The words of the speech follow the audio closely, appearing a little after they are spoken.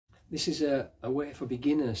This is a way for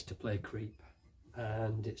beginners to play creep,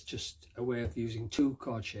 and it's just a way of using two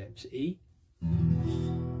chord shapes, E,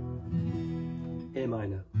 A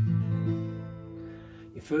minor.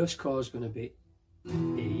 Your first chord is going to be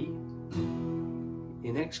E.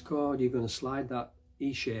 Your next chord, you're going to slide that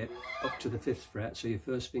E shape up to the 5th fret, so your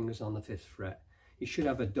first finger's on the 5th fret. You should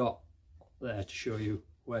have a dot there to show you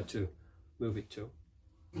where to move it to.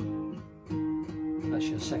 That's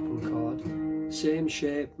your second chord. Same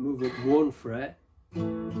shape, move up 1 fret.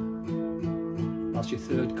 That's your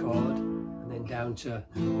third chord, and then down to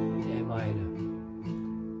A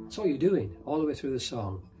minor. That's all you're doing all the way through the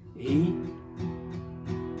song. E,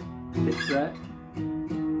 5th fret,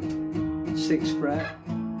 6th fret,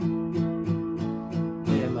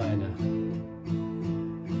 A minor.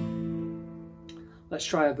 Let's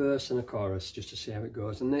try a verse and a chorus just to see how it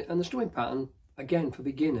goes. And the strumming pattern, again for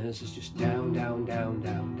beginners, is just down, down, down,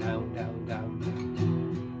 down, down, down, down, down.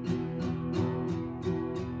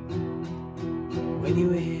 When you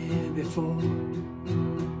were here before,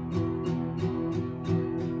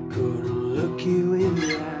 couldn't look you in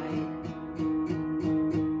the eye.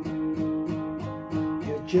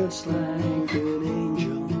 You're just like an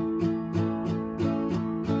angel.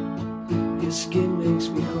 Your skin makes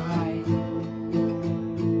me cry.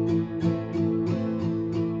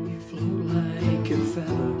 You float like a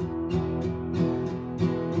feather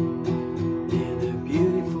in a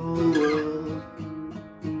beautiful world.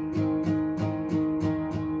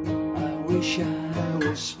 I wish I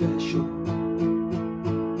was special.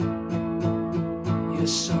 You're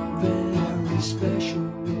so very special.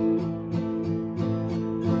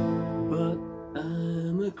 But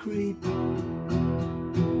I'm a creep.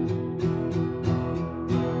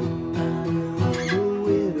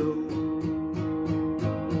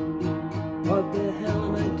 What the hell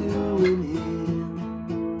am I doing here?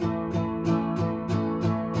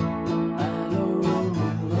 I don't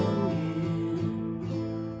belong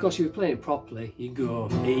here. Of course, if you're playing it properly, you go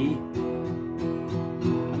E,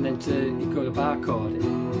 and then you go to bar chord,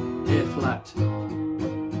 A flat,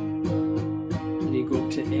 and you go up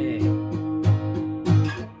to A,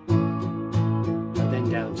 and then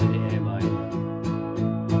down to the A minor.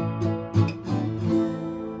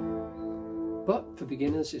 But for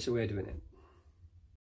beginners, it's a way of doing it.